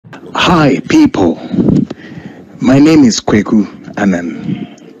Hi, people. My name is KwaKu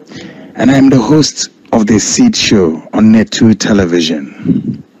Annan, and I am the host of the Seed Show on Net2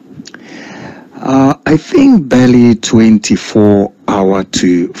 television. I think barely 24 hours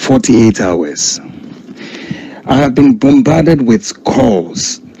to 48 hours. I have been bombarded with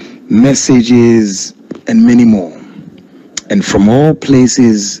calls, messages, and many more. And from all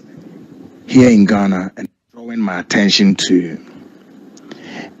places here in Ghana, and drawing my attention to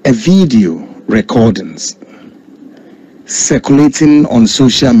a video recordings circulating on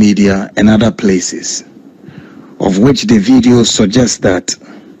social media and other places, of which the video suggests that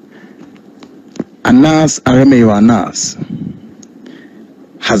Anas Aremeyo Anas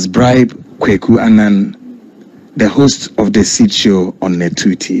has bribed KwaKu Annan, the host of the Seed Show on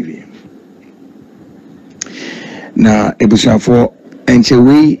Net2 TV. Na ebushafo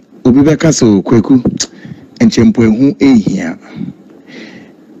enchewe obibeka so KwaKu enchempoehu ehia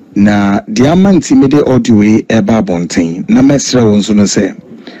na diamant mede audio eba bonten na mesra won so no se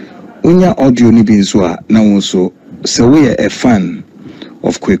unya audio ni bi nso a na won so se we a fan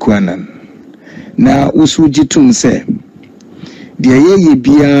of KwaKu Annan na usu jitum se de ye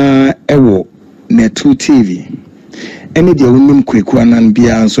bia ewo Net2 TV ene de wonim KwaKu Annan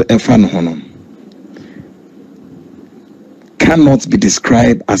bia nso e fan hono cannot be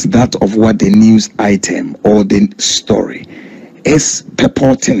described as that of what the news item or the story is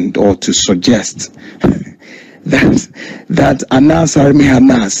purporting or to suggest that Anas Aremeyo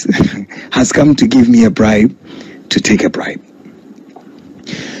Anas has come to give me a bribe, to take a bribe.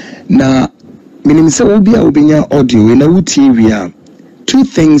 Now, minimisa obinya audio in a TV, two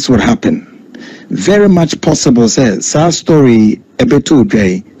things would happen. Very much possible says our story ebeto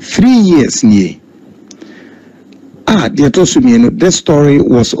dre 3 years near. This story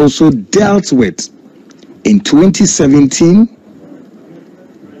was also dealt with in 2017,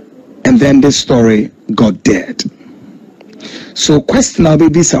 and then this story got dead. So question now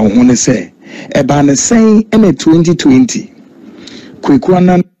baby I want to say about the saying in 2020 KwaKu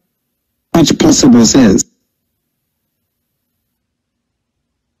Annan much possible says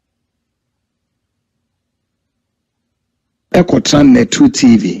Ekotran Net2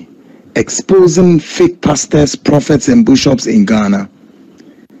 TV exposing fake pastors, prophets and bishops in Ghana.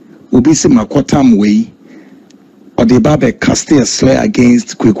 Ubisi Makotam way or the Babe cast a slur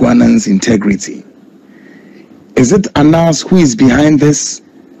against KwaKu Annan's integrity. Is it Anas who is behind this,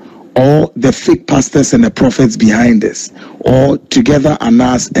 or the fake pastors and the prophets behind this, or together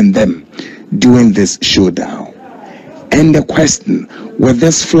Anas and them doing this showdown? And the question, will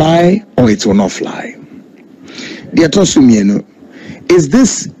this fly or it will not fly? Dear Tosumieno, is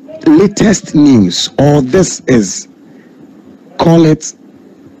this latest news, or this is, call it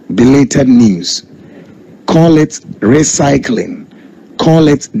belated news, call it recycling, call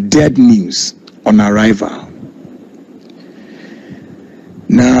it dead news on arrival?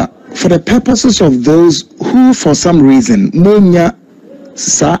 Now, for the purposes of those who for some reason monya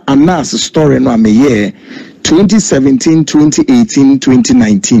sa Anas story no ameye 2017, 2018,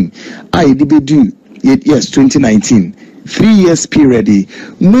 2019 I did do yes 2019 3 years period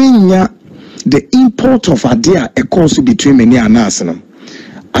monya the import of idea a course between many Anas.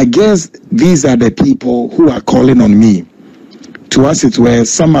 I guess these are the people who are calling on me. To us it were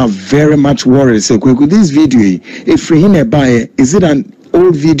some are very much worried. Say, this video, if we buy, is it an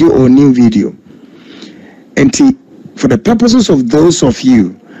old video or new video? And for the purposes of those of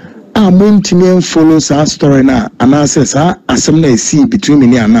you, I'm going to follow our story now, and I says, I see between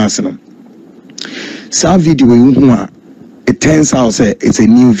me and us. So video, it turns out it's a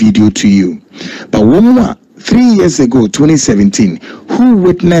new video to you. But one more 3 years ago, 2017, who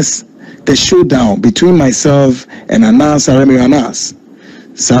witnessed the showdown between myself and Anas Aremeyo Anas?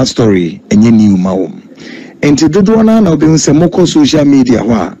 Sad story, and you knew Maum. And to do one now, being some social media,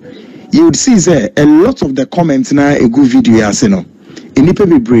 you would see there a lot of the comments now a good video, yes, in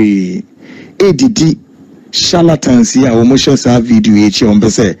the ADD charlatans here, almost a video, each on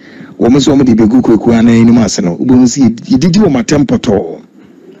Besse, almost one of the big KwaKu Annan in Masano, you did you my temper.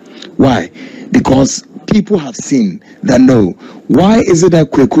 Why? Because people have seen that no. Why is it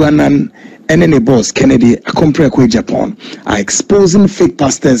that KwaKu Annan and any boss Kennedy, a compare Japan, are exposing fake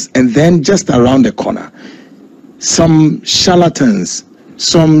pastors, and then just around the corner, some charlatans,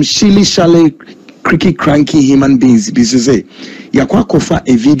 some shilly cricky cranky human beings, be say, Yakwakofa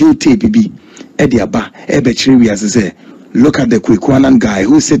a videotape be Ediaba, Ebechiri as say, look at the KwaKu Annan guy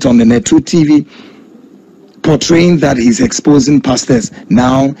who sits on the Net2 TV portraying that he's exposing pastors.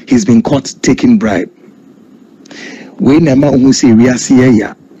 Now he's been caught taking bribe. We never who say we are see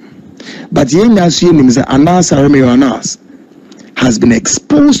ya. But ye now see him say Anas Aremeyo Anas has been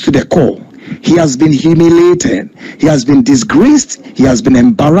exposed to the core. He has been humiliated. He has been disgraced. He has been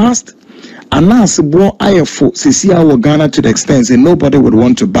embarrassed. Anas bought IFO Cecilia Ghana to the extent that nobody would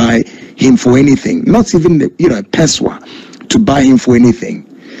want to buy him for anything. Not even Peswa to buy him for anything.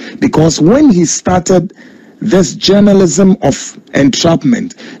 Because when he started this journalism of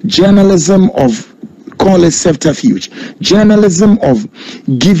entrapment, journalism of call it subterfuge, journalism of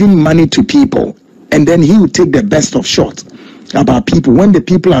giving money to people, and then he would take the best of shot about people when the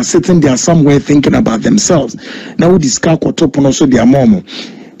people are sitting there somewhere thinking about themselves. Now we discuss what also their mom,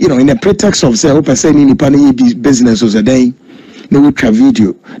 in a pretext of say, business was a day. Now we try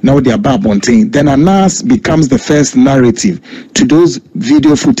video. Now they are bad on thing. Then Anas becomes the first narrative to those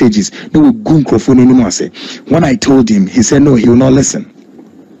video footages. No, we go microphone anymore. Say when I told him, he said no, he will not listen.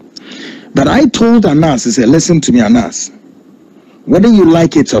 But I told Anas, he said, listen to me, Anas. Whether you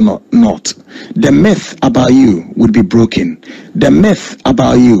like it or not, the myth about you would be broken. The myth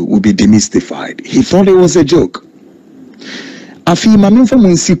about you would be demystified. He thought it was a joke.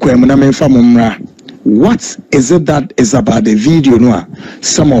 What is it that is about the video? No,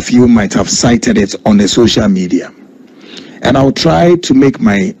 some of you might have cited it on the social media. And I'll try to make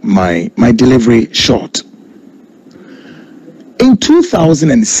my delivery short. In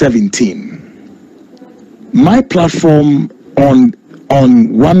 2017, my platform on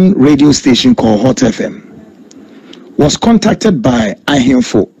one radio station called Hot FM was contacted by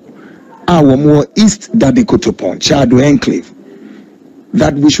Ahemfo, our more East Dadekotopon, Chado Enclave,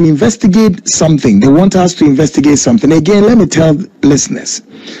 that we should investigate something. They want us to investigate something. Again, let me tell listeners,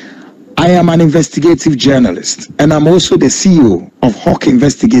 I am an investigative journalist, and I'm also the CEO of Hawk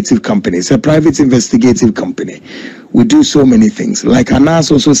Investigative Company. It's a private investigative company. We do so many things. Like Anas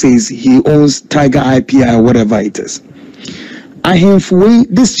also says, he owns Tiger IPI or whatever it is. I have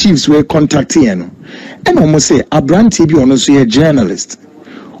these chiefs were contacting and almost say Abranti be also a journalist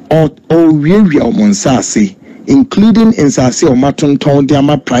or Monsasi, including in Sasi or Maton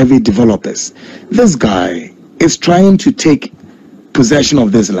Tondiama private developers. This guy is trying to take possession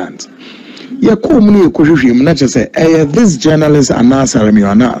of this land. This journalist Anas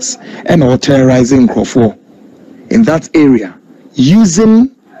Anas and or terrorizing Crawford in that area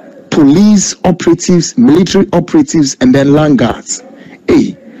using police operatives, military operatives, and then land guards.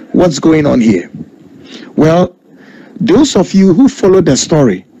 Hey, what's going on here? Well, those of you who follow the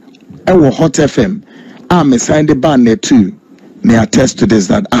story, our Hot FM, I'm assigned the banner too, may attest to this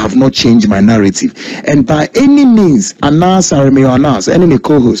that I have not changed my narrative. And by any means, Anas any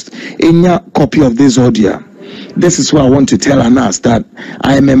co-host, any copy of this audio, this is what I want to tell Anas, that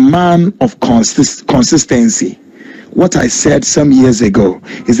I am a man of consistency. What I said some years ago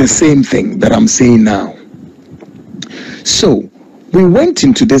is the same thing that I'm saying now. So we went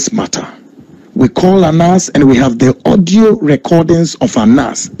into this matter. We call Anas and we have the audio recordings of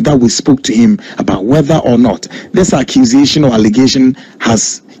Anas that we spoke to him about whether or not this accusation or allegation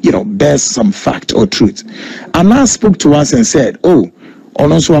has, bears some fact or truth. Anas spoke to us and said, oh,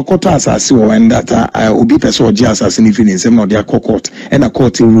 Onoso akota asasi wo wendata obi person oji assassin if in some no dia court and a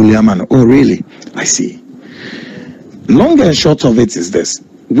court rule man. Oh really? I see. Long and short of it is this.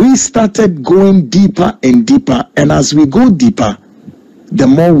 We started going deeper and deeper, and as we go deeper, the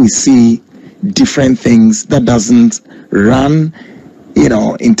more we see different things that doesn't run,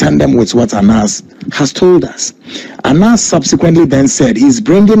 in tandem with what Anas has told us. Anas subsequently then said he's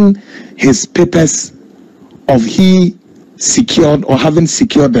bringing his papers of he secured or haven't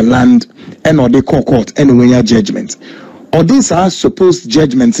secured the land and or the court anywhere judgment. Or these are supposed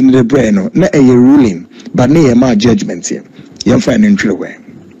judgments in the brain, not a ruling, but near judgment here. You'll find in true way.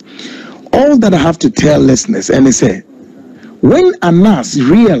 All that I have to tell listeners, and I say, when Anas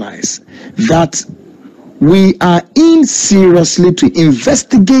realized that we are in seriously to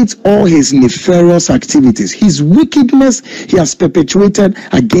investigate all his nefarious activities, his wickedness he has perpetuated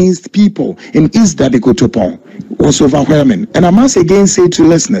against people in East Dadekotopon was overwhelming. And I must again say to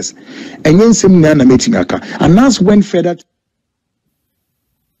listeners, Anas went further.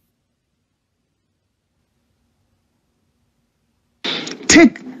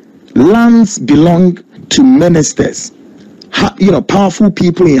 Take lands belong to ministers, powerful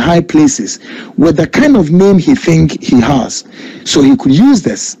people in high places with the kind of name he think he has, so he could use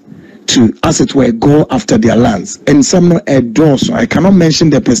this to, as it were, go after their lands. And some endorse. I cannot mention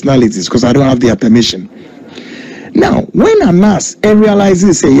their personalities because I don't have their permission. Now, when Anas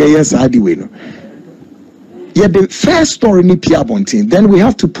realizes, say yes, I do. The first story ni Pia Bontin, then we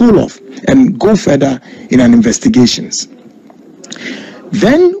have to pull off and go further in an investigations.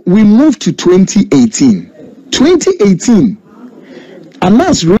 Then we move to 2018. 2018,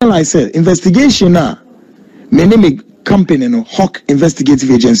 Anas realized investigation now. Many company, Hawk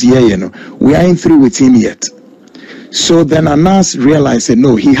Investigative Agency, we aren't through with him yet. So then Anas realized that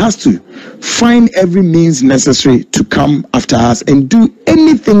no, he has to find every means necessary to come after us and do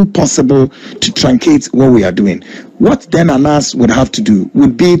anything possible to truncate what we are doing. What then Anas would have to do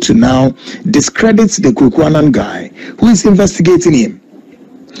would be to now discredit the KwaKu Annan guy who is investigating him.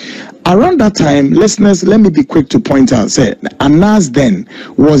 Around that time, listeners, let me be quick to point out, say Anas then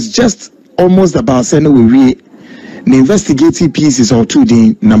was just almost about saying we read the investigative pieces or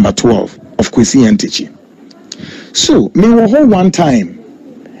 2D number 12 of Kwesi Ntich. So, me were one time,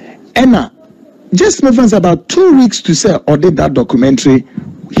 and just moving about 2 weeks to say or did that documentary,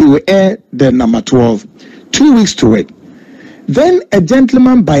 he will air the number 12, 2 weeks to it. Then a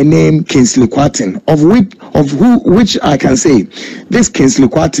gentleman by name Kingsley Kwatin, which I can say, this Kingsley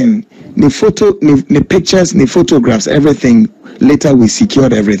Kwatin, the pictures, the photographs, everything. Later we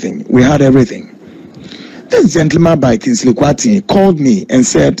secured everything. We had everything. This gentleman by Kingsley Kwatin called me and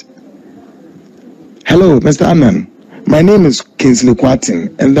said, "Hello, Mr. Annan. My name is Kingsley Kwatin,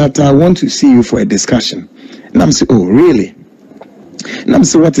 and that I want to see you for a discussion." And I'm saying, "Oh, really?" And I'm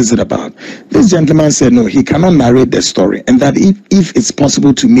saying, "What is it about?" This gentleman said, "No, he cannot narrate the story, and that if it's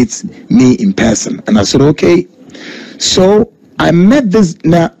possible to meet me in person." And I said, "Okay." So I met this.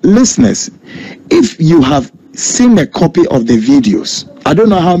 Now, listeners, if you have seen a copy of the videos, I don't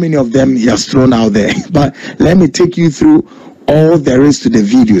know how many of them he has thrown out there, but let me take you through all there is to the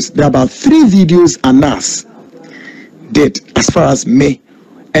videos. There are about 3 videos Anas did as far as me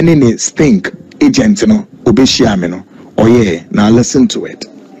and in a stink agent, obeshiamino. Oh yeah, now listen to it.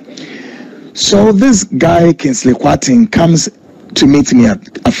 So this guy Kingsley Kwatin comes to meet me at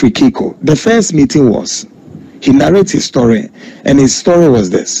Afrikiko. The first meeting was, he narrates his story, and his story was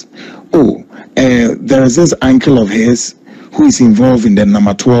this. There is this uncle of his who is involved in the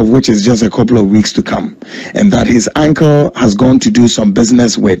number 12, which is just a couple of weeks to come, and that his uncle has gone to do some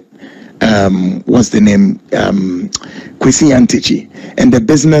business with what's the name, Kwesi Ntich, and the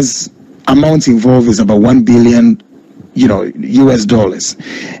business amount involved is about $1 billion, US dollars,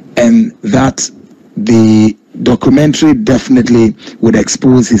 and that the documentary definitely would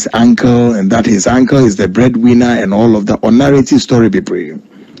expose his uncle, and that his uncle is the breadwinner, and all of the narrative story be brave.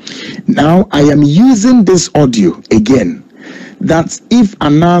 Now I am using this audio again, that if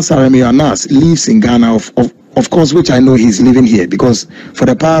Anas lives in Ghana, of course, which I know he's living here, because for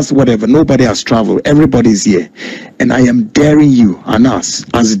the past whatever, nobody has traveled, everybody's here, and I am daring you, Anas,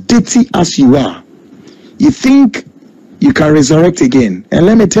 as dirty as you are, you think you can resurrect again. And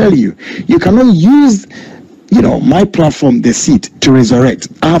let me tell you, you cannot use my platform, the seat, to resurrect.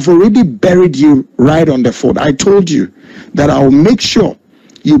 I have already buried you right on the foot. I told you that I will make sure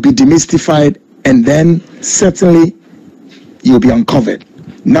you'll be demystified, and then certainly you'll be uncovered.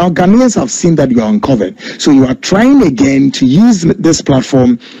 Now Ghanaians have seen that you are uncovered, so you are trying again to use this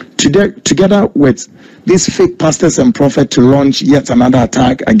platform together with these fake pastors and prophets to launch yet another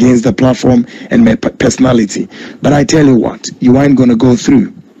attack against the platform and my personality. But I tell you what, you aren't going to go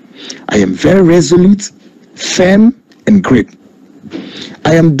through. I am very resolute, firm, and great.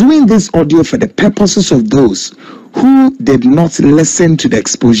 I am doing this audio for the purposes of those who did not listen to the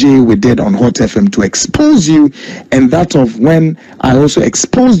exposure we did on Hot FM to expose you, and that of when I also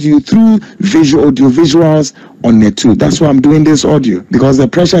exposed you through audio visuals on Net2. That's why I'm doing this audio, because the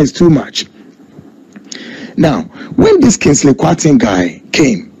pressure is too much. Now, when this Kingsley Kwatin guy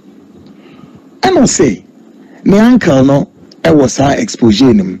came, I must say, my uncle was our exposure,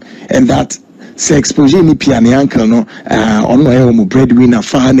 and that say exposure ni pia ne uncle ono breadwinner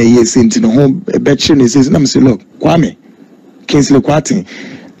fa na yes into no home betche ne says na say look Kwame Kingsley Kwatin,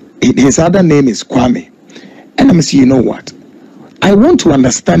 his other name is Kwame, and I'm say, you know what, I want to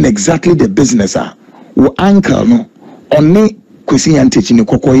understand exactly the business wo uncle no onne Kwesi Ntich ni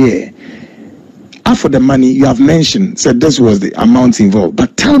kokoye. For the money you have mentioned, said this was the amount involved,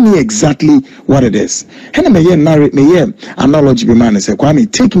 but tell me exactly what it is. And me narrate me analogy be man say, Kwame,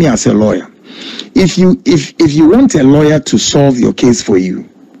 take me as a lawyer. If you want a lawyer to solve your case for you,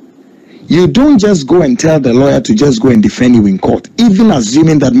 you don't just go and tell the lawyer to just go and defend you in court, even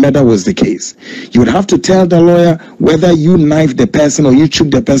assuming that murder was the case. You would have to tell the lawyer whether you knifed the person or you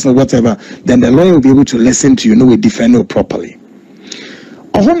choked the person or whatever. Then the lawyer will be able to listen to you, defend you properly.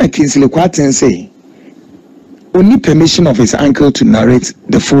 Ohona Kingsley Kwatin say, only permission of his uncle to narrate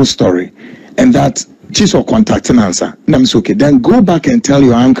the full story, and that she's or contacting answer. Okay, then go back and tell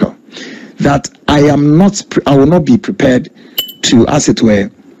your uncle that I will not be prepared to, as it were,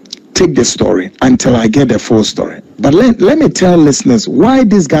 take the story until I get the full story. But let me tell listeners why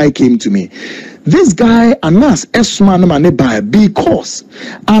this guy came to me. This guy, Anas Esman Maneba, because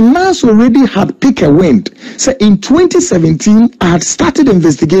Anas already had picked a wind. So in 2017, I had started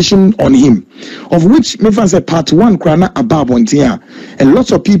investigation on him, of which Mefan said part 1, Krana Ababontia. And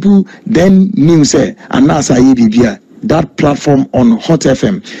lots of people then knew, say, Anas Ayibibia, that platform on Hot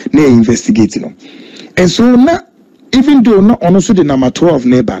FM, they investigating. And so now, even though not also the number 12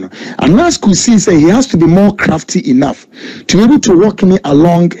 neighbor, Anas could see say he has to be more crafty enough to be able to walk me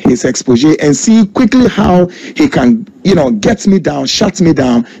along his exposure and see quickly how he can, get me down, shut me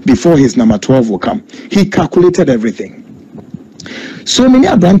down before his number 12 will come. He calculated everything. So many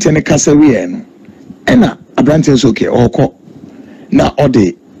Abrantian Casaria, and Abrantians okay, or now all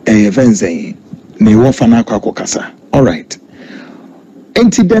the events ne wofana KwaKu kasa. All right.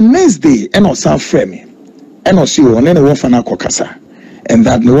 Until the next day, and also frame. And also, on any wofana kokasa, and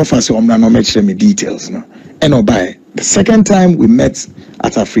that no wofana so no make me details no. And by the second time we met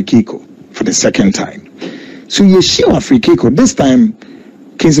at Afrikiko for the second time. So you show Afrikiko this time.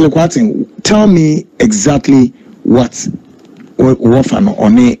 Kingsley Kwatin, tell me exactly what wofano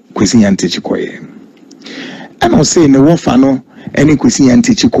one kwesi yantichi koye. And I'll say no wofano any kwesi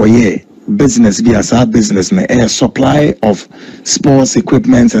yantichi koye. Business be as our business a supply of sports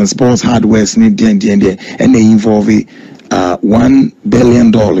equipment and sports hardware and they involve $1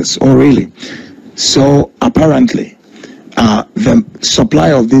 billion. Oh really? So apparently the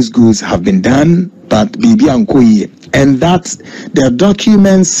supply of these goods have been done, but and that the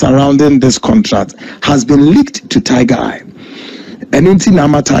documents surrounding this contract has been leaked to Tiger Eye. And in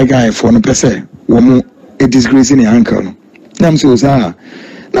Nama Tiger Eye for no per se a disgrace in the ankle.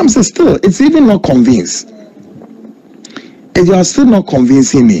 I'm still, it's even not convinced. If you are still not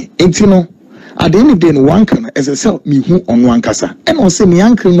convincing me, at the end of the day, one can, as I said, me who on one casa, and also me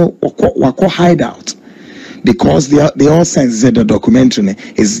uncle no wako hideout, because they all sense that the documentary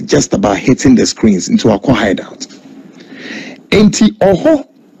is just about hitting the screens into a hideout. In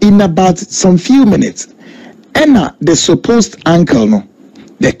about some few minutes, and the supposed uncle no,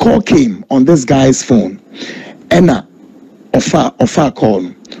 the call came on this guy's phone, and offer call.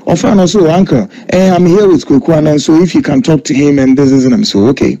 Offer also uncle, I'm here with KwaKu Annan, so if you can talk to him and this is I'm so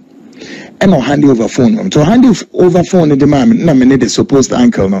okay. And I'll hand you over phone. To hand you over phone at the moment, I need the supposed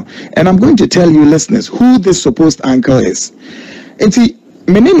uncle no. And I'm going to tell you listeners who this supposed uncle is. It's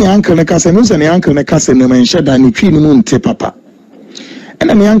many uncle na kase no say uncle na kase no man shada ni twi no nte papa.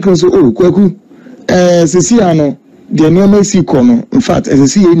 And my uncle so KwaKu sisi ano the normal si kono. In fact, as I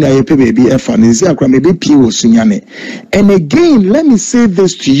see in a baby and again, let me say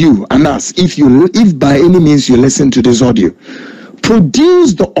this to you and us, if by any means you listen to this audio,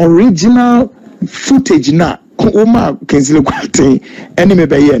 produce the original footage now. Produce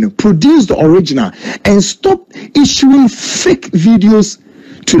the original and stop issuing fake videos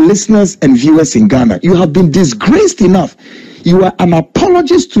to listeners and viewers in Ghana. You have been disgraced enough. You are an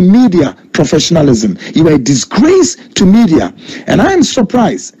apologist to media professionalism. You are a disgrace to media. And I am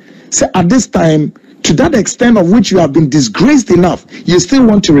surprised. So at this time, to that extent of which you have been disgraced enough, you still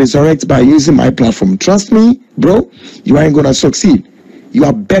want to resurrect by using my platform. Trust me, bro, you ain't going to succeed. You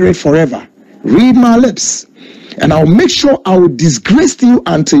are buried forever. Read my lips. And I'll make sure I will disgrace you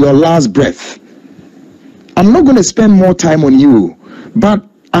until your last breath. I'm not going to spend more time on you, but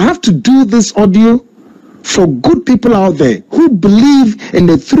I have to do this audio for good people out there who believe in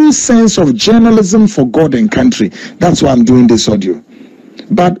the true sense of journalism for God and country. That's why I'm doing this audio.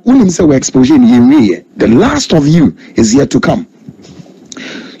 But when we say we're exposing you, the last of you is yet to come.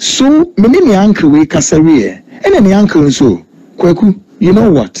 So, many uncle we kasarie, and any uncle so KwaKu, you know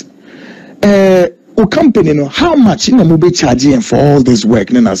what? O company no how much be charging for all this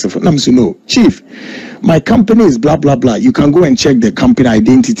work? No, chief. My company is blah blah blah. You can go and check the company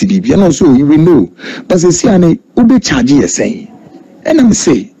identity. And also you will know. But they say ube charge you saying. And I'm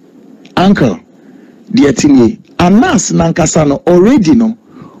say, uncle, dear Tini, Anas Nankasano already no.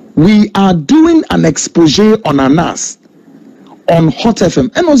 We are doing an exposure on Anas on Hot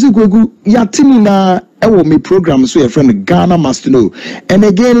FM. And also go Yatini na ewo me program so your friend Ghana must know. And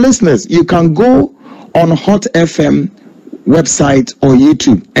again, listeners, you can go on Hot FM website or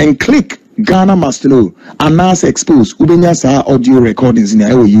YouTube and click Ghana must know Anas expose Ubenya sa audio recordings in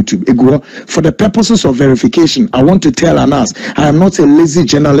our YouTube. For the purposes of verification, I want to tell Anas I am not a lazy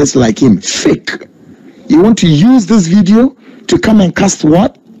journalist like him. Fake. You want to use this video to come and cast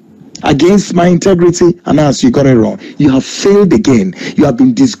what? Against my integrity? Anas, you got it wrong. You have failed again. You have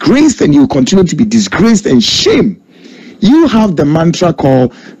been disgraced and you will continue to be disgraced and shame. You have the mantra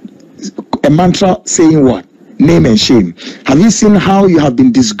called a mantra saying what? Name and shame. Have you seen how you have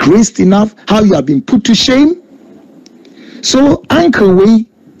been disgraced enough? How you have been put to shame? So, Uncle Way,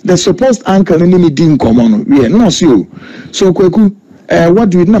 the supposed uncle in me didn't come on. Yeah, no, so Kwaku, what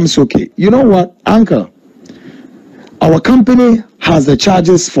do you know? It's okay. You know what, uncle? Our company has the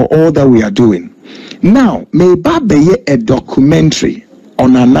charges for all that we are doing. Now, may be a documentary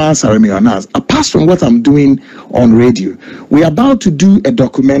on Anas or Anas. Apart from what I'm doing on radio, we are about to do a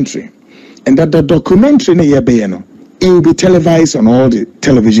documentary, and that the documentary it will be televised on all the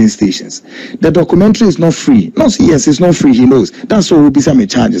television stations. The documentary is not free. No, yes, it's not free. He knows. That's why will be some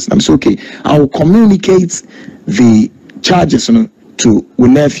charges. I'm so okay. I will communicate the charges to my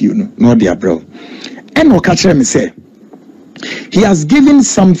nephew, not their bro. And I'll catch him say he has given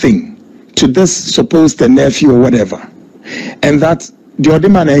something to this supposed nephew or whatever, and that the other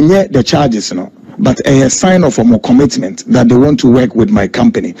man and yet the charges, but a sign of a more commitment that they want to work with my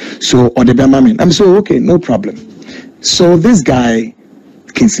company. So or the Bamamin, I'm so okay, no problem. So this guy,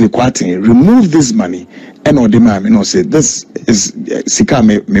 Kingsley Kwatin, remove this money and or the man, say this is Sika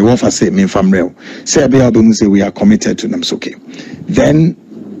me wafa say me from real. Say say we are committed to them. So okay. Then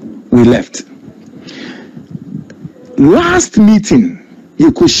we left. Last meeting,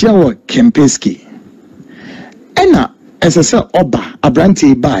 you could share Kempeski. Ena as I said Oba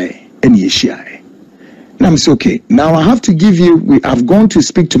Abrante by and Yeshia. Now I'm so okay. Now I have to give you. I've gone to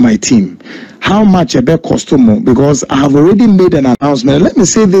speak to my team. How much a bet cost more, because I have already made an announcement. Let me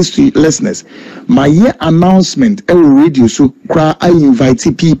say this to listeners. My year announcement, I will read you. So I invite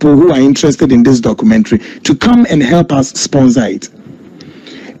people who are interested in this documentary to come and help us sponsor it.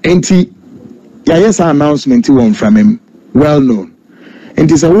 And yes, our announcement one from him, well known.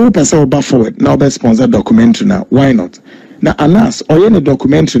 And it's a whole person over forward. Now be sponsor documentary now. Why not? Now Anas, or any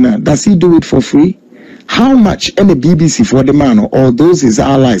documentary now, does he do it for free? How much any BBC for the man or those his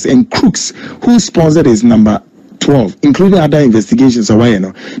allies and crooks who sponsored his number 12, including other investigations,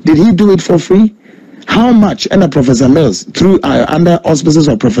 did he do it for free? How much and Professor Mills through under auspices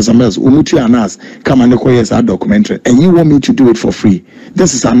of Professor Mills, Umutu Anas come and acquire our documentary, and you want me to do it for free?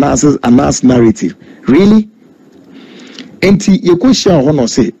 This is Anas narrative, really? And you could share honor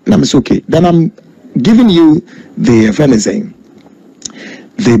say, it's okay. Then I'm giving you the saying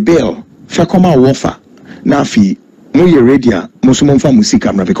the bill Fakoma Wafa. Nafi, Muye Radio, Musumumfa Music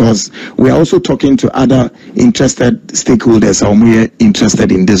Camera, because we are also talking to other interested stakeholders or more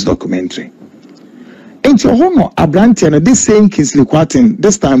interested in this documentary. And your homo Abrantian, this same Kingsley Kwatin,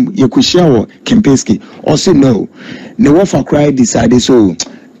 this time Yakushawo Kempeski, also no. Newafa Cry decided so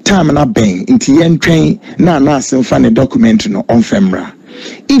time na bang into yen train na some funny documentary on Femra.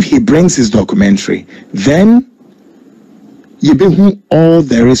 If he brings his documentary, then you be who all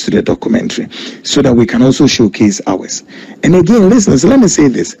there is to the documentary, so that we can also showcase ours. And again, listeners, let me say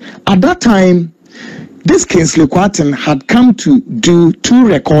this. At that time, this Kingsley Kwatin had come to do 2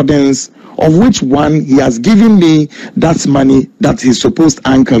 recordings, of which one he has given me that money that his supposed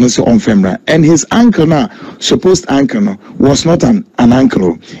uncle is on Femra. And his uncle now, supposed uncle, was not an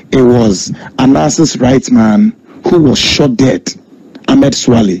uncle. It was Anas's right man who was shot dead, Ahmed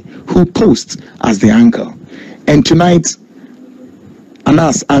Swali, who posed as the uncle. And tonight,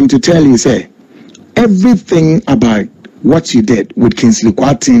 Anas, I'm to tell you, say, everything about what you did with Kingsley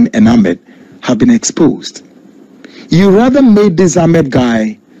Kwatin and Ahmed have been exposed. You rather made this Ahmed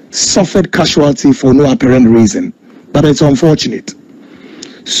guy suffered casualty for no apparent reason, but it's unfortunate.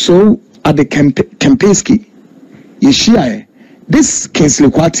 So at the Kempeski, Yeshia, this Kingsley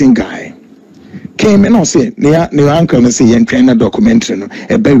Kwatin guy came and say, "Ne uncle say yen train a documentary no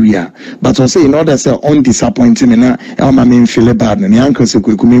a barrier," but I say in order say on disappointing na my main feel bad. Ne uncle say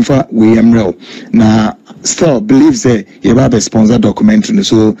Kwaku for we am real na still believes say you have a sponsor documentary.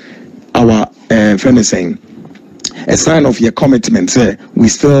 So our friend is saying a sign of your commitment. Say we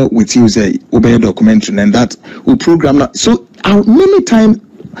still with you say obey documentary and that we program now. So many times.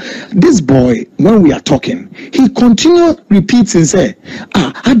 This boy, when we are talking, he continue repeats and say,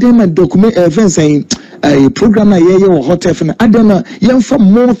 I done a document saying a program or hot FM. I done for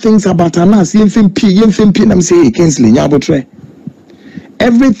more things about Anas. I'm saying Kingsley Nyabotre.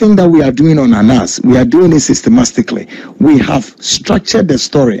 Everything that we are doing on Anas, we are doing it systematically. We have structured the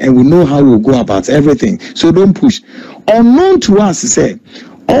story and we know how we'll go about everything. So don't push. Unknown to us, say.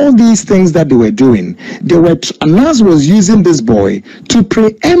 All these things that they were doing, Anas was using this boy to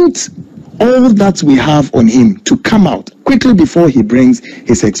preempt all that we have on him to come out quickly before he brings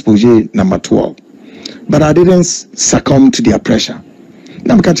his exposure number 12. But I didn't succumb to their pressure.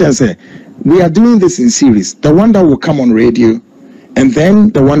 Now I'm going to say, we are doing this in series. The one that will come on radio, and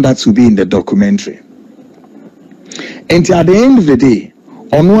then the one that will be in the documentary. And at the end of the day,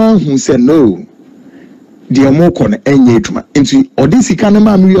 on one who said no, the Omokon Enyetuma into Odisika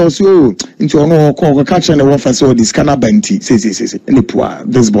Mammy also into Ono catch and offer so this canna benti says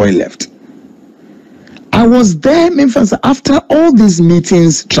this boy left. I was there, Memphis, after all these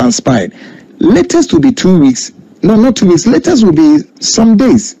meetings transpired. Latest will be 2 weeks. No, not 2 weeks. Latest will be some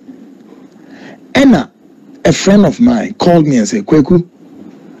days. Anna, a friend of mine, called me and said, Kweku,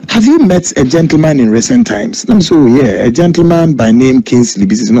 have you met a gentleman in recent times? And so, yeah, a gentleman by name Kingsley.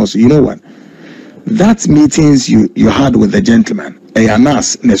 No, so you know what? That meetings you had with the gentleman,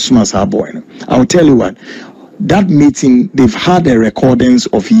 I'll tell you what, that meeting, they've had a recordings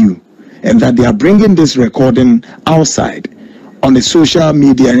of you, and that they are bringing this recording outside on the social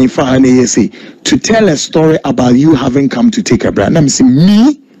media and to tell a story about you having come to take a brand. I'm saying,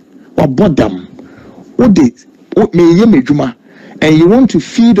 me? What bodam? What did? What me? And you want to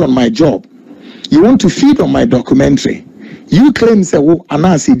feed on my job? You want to feed on my documentary? You claim say, "Oh,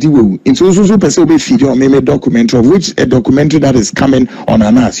 Anas Idiwu." It's also person be feeding on me documentary, of which a documentary that is coming on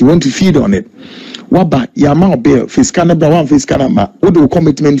Anas. You want to feed on it? Waba yama obe fiskana ba one fiskana ma. Odo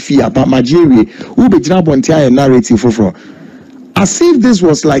commitment fee about Majiri. Ube jina entire narrative for. As if this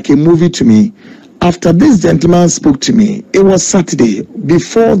was like a movie to me. After this gentleman spoke to me, it was Saturday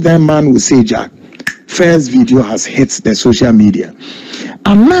before that man would say, "Jack, first video has hit the social media."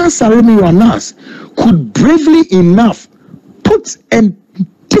 Anas Aremi Anas could bravely enough put a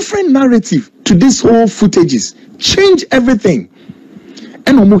different narrative to this whole footages, change everything,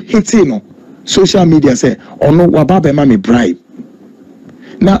 and almost hate social media say, "Oh no, wababe mami bribe."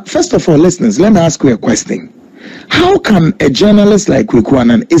 Now, first of all, listeners, let me ask you a question: how can a journalist like KwaKu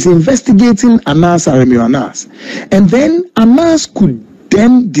Annan is investigating Anas Aremi Anas, and then Anas could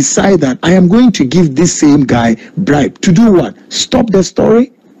then decide that I am going to give this same guy bribe to do what? Stop the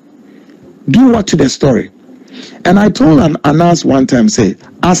story? Do what to the story? And I told Anas one time, say,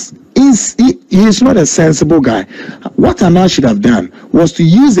 he is not a sensible guy. What Anas should have done was to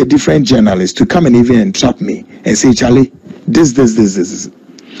use a different journalist to come and even entrap me and say, "Charlie, this.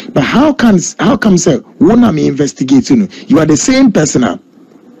 But how come say, when I'm investigating, you are the same person now?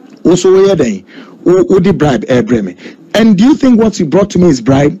 Also, who the bribe me? And do you think what you brought to me is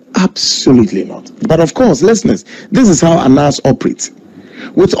bribe? Absolutely not. But of course, listeners, this is how Anas operates.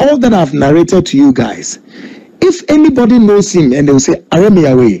 With all that I've narrated to you guys, if anybody knows him and they will say,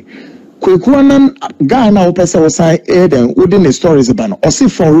 "Aremi away," KwaKu Annan guy now person will say, "Then within the stories about or see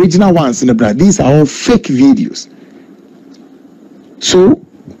for original ones in the brand. These are all fake videos." So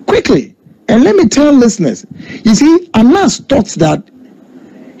quickly, and let me tell listeners, you see, Anas thought that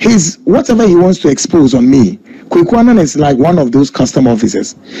his whatever he wants to expose on me, KwaKu Annan is like one of those custom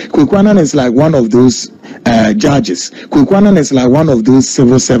officers. KwaKu Annan is like one of those judges. KwaKu Annan is like one of those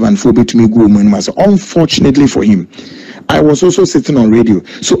civil servants for between go. Unfortunately for him, I was also sitting on radio,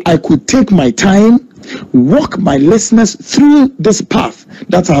 so I could take my time, walk my listeners through this path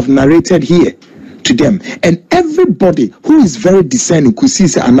that I've narrated here to them, and everybody who is very discerning could see,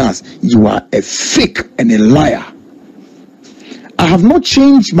 say, "Anas, you are a fake and a liar." I have not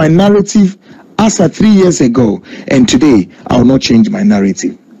changed my narrative as of 3 years ago, and today I will not change my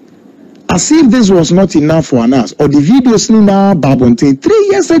narrative. As if this was not enough for Anas, or the videos now Babonte 3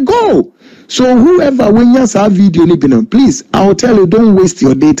 years ago. So whoever when you saw video, please, I will tell you, don't waste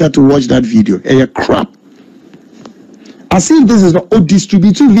your data to watch that video. Crap. As if this is not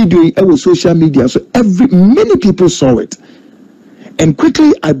distributed video on social media, so many people saw it. And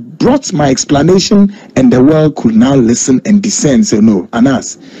quickly I brought my explanation, and the world could now listen and discern. So no,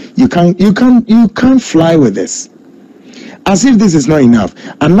 Anas, you can't fly with this. As if this is not enough,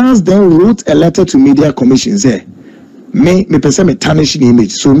 Anas then wrote a letter to Media Commission. Say, me person me tarnish the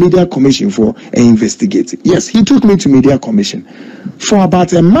image, so Media Commission for investigate. Yes, he took me to Media Commission. For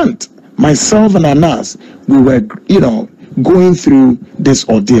about a month, myself and Anas, we were going through this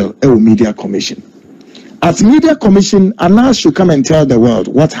ordeal at Media Commission. At Media Commission, Anas should come and tell the world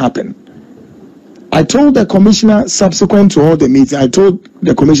what happened. I told the commissioner subsequent to all the meetings, I told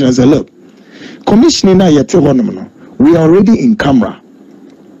the commissioner, I said, "Look, commissioner, we are already in camera.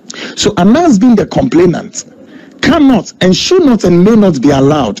 So Anas being the complainant cannot and should not and may not be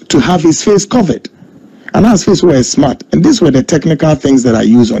allowed to have his face covered." Anas' face was smart, and these were the technical things that I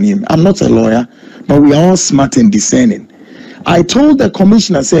use on him. I'm not a lawyer, but we are all smart and discerning. I told the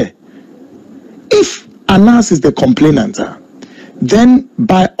commissioner, say, if Anas is the complainant, then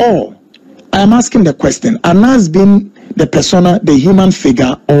by all, I am asking the question, Anas being the persona, the human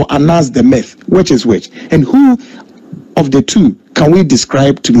figure, or Anas the myth, which is which? And who of the two can we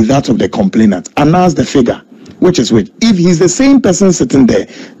describe to be that of the complainant? Anas the figure, which is which? If he's the same person sitting there,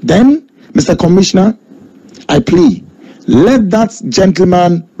 then, Mr. Commissioner, I plead, let that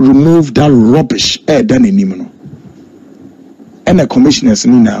gentleman remove that rubbish done in him. And the commissioners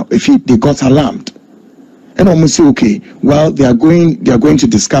now, if they got alarmed, and almost say, okay, well, they are going to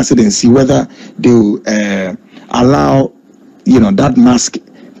discuss it and see whether they will allow, that mask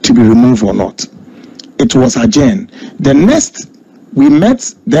to be removed or not. It was adjourned. The next we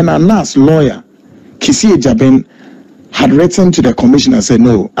met, then Anan's lawyer, Kisi Jaben, had written to the commissioner and said,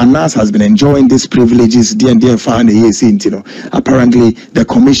 no, Anas has been enjoying these privileges, apparently the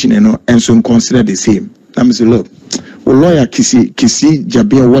commissioner and so consider the same. I say, look, well, lawyer Kisi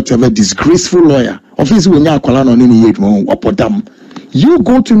Jaben, whatever disgraceful lawyer, you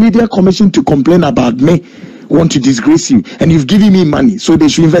go to media commission to complain about me, want to disgrace you, and you've given me money, so they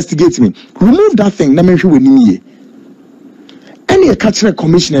should investigate me. Remove that thing. And you catch the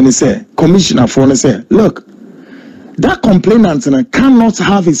commissioner and say, commissioner for and say, look, that complainant cannot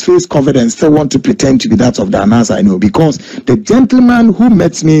have his face covered and still want to pretend to be that of the Anas I know, because the gentleman who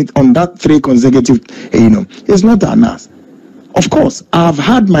met me on that 3 consecutive, is not the Anas. Of course, I've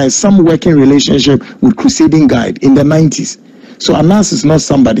had some working relationship with Crusading Guide in the 90s. So Anas is not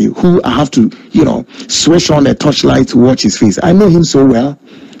somebody who I have to, switch on a torchlight to watch his face. I know him so well.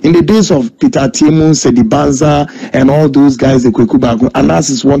 In the days of Peter Timu, Sedi Banza, and all those guys, the KwaKu,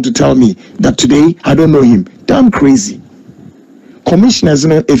 Anas want to tell me that today I don't know him. Damn crazy. Commissioners,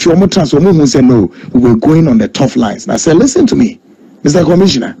 if you're more transformed, who say no, we're going on the tough lines. And I said, listen to me, Mr.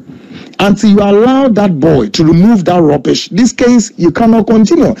 Commissioner. Until you allow that boy to remove that rubbish, this case, you cannot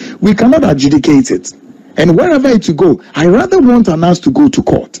continue. We cannot adjudicate it. And wherever it to go, I rather want Anas to go to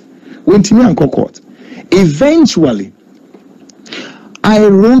court. Went to me and court. Eventually, I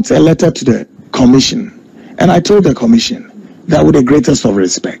wrote a letter to the commission, and I told the commission that with the greatest of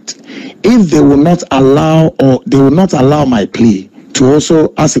respect, if they will not allow my plea to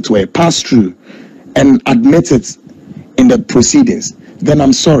also, as it were, pass through and admit it in the proceedings, then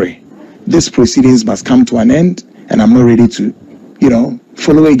I'm sorry. These proceedings must come to an end, and I'm not ready to,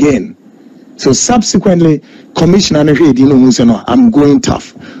 follow again. So subsequently, Commissioner, I'm going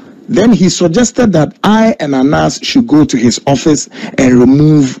tough. Then he suggested that I and Anas should go to his office and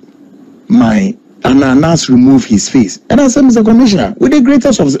remove Anas remove his face. And I said, Mr. Commissioner, with the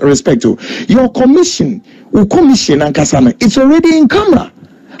greatest of respect, your commission, it's already in camera.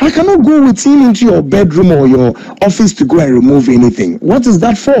 I cannot go with him into your bedroom or your office to go and remove anything. What is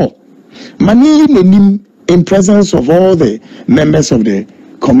that for? Money in presence of all the members of the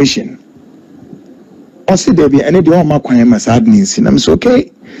commission. Also, there be any door requirements admins, and I'm so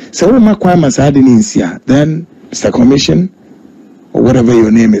okay. So my requirements admins here. Then, Mr. Commission, or whatever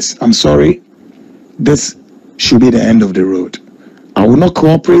your name is, I'm sorry. This should be the end of the road. I will not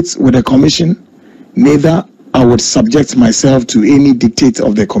cooperate with the commission. Neither I would subject myself to any dictate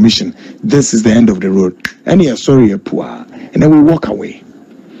of the commission. This is the end of the road. And yeah, sorry, poor. And then we walk away.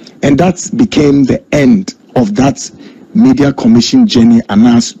 And that became the end of that media commission journey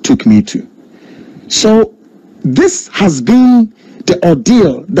Anas took me to. So this has been the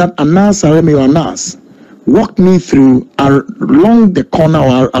ordeal that Anas walked me through along the corner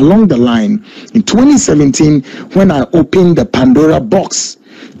or along the line in 2017 when I opened the Pandora box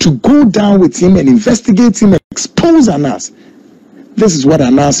to go down with him and investigate him and expose Anas. This is what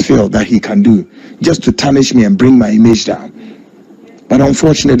Anas felt that he can do, just to tarnish me and bring my image down. But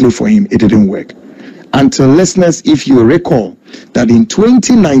unfortunately for him, it didn't work. Until, listeners, if you recall that in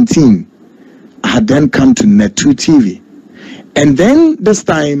 2019, I had then come to Net2 TV. And then this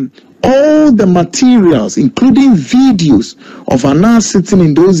time, all the materials, including videos of Anas sitting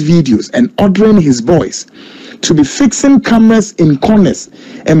in those videos and ordering his boys to be fixing cameras in corners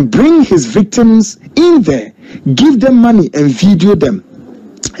and bring his victims in there, give them money and video them.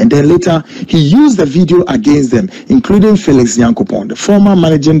 And then later, he used the video against them, including Felix Nyankopon, the former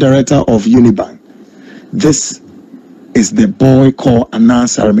managing director of Unibank. This is the boy called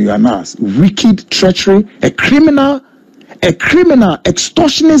Anas Anas. Wicked treachery, a criminal,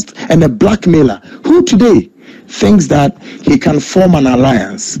 extortionist, and a blackmailer who today thinks that he can form an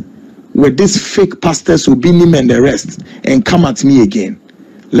alliance with these fake pastors Obinim and the rest and come at me again.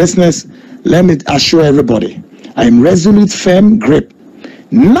 Listeners, let me assure everybody, I am resolute, firm grip.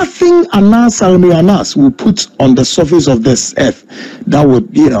 Nothing Anas will put on the surface of this earth that would,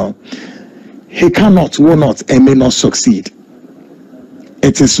 he cannot, will not, and may not succeed.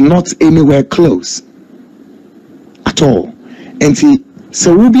 It is not anywhere close at all. And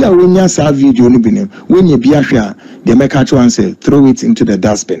so we be a winner video when you be a the make and say throw it into the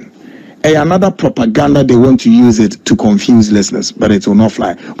dustbin. Another propaganda, they want to use it to confuse listeners, but it will not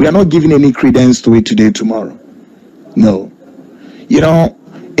fly. We are not giving any credence to it today, tomorrow. No.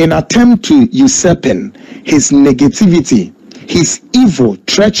 in attempt to usurping his negativity, his evil,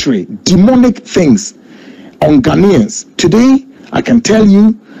 treachery, demonic things on Ghanaians. Today, I can tell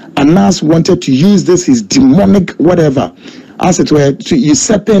you, Anas wanted to use this, his demonic whatever, as it were, to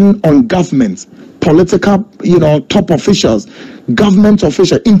usurping on governments, political, top officials, government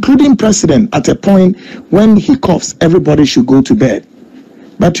officials, including president, at a point when he coughs, everybody should go to bed.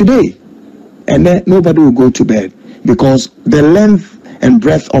 But today, and then nobody will go to bed, because the length and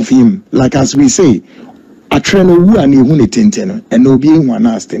breadth of him, like as we say, so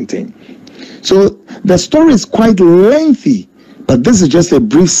the story is quite lengthy, but this is just a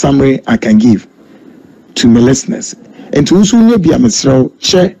brief summary I can give to my listeners. And to also be a misro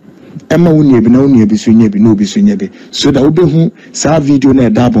share Emma Unyebi na Unyebi Sunyebi no be Sunyebi. So that Ubehu sa video na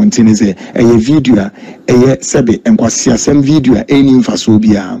dabon tineze a video a sebe and was some video any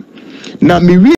infasobia. Now me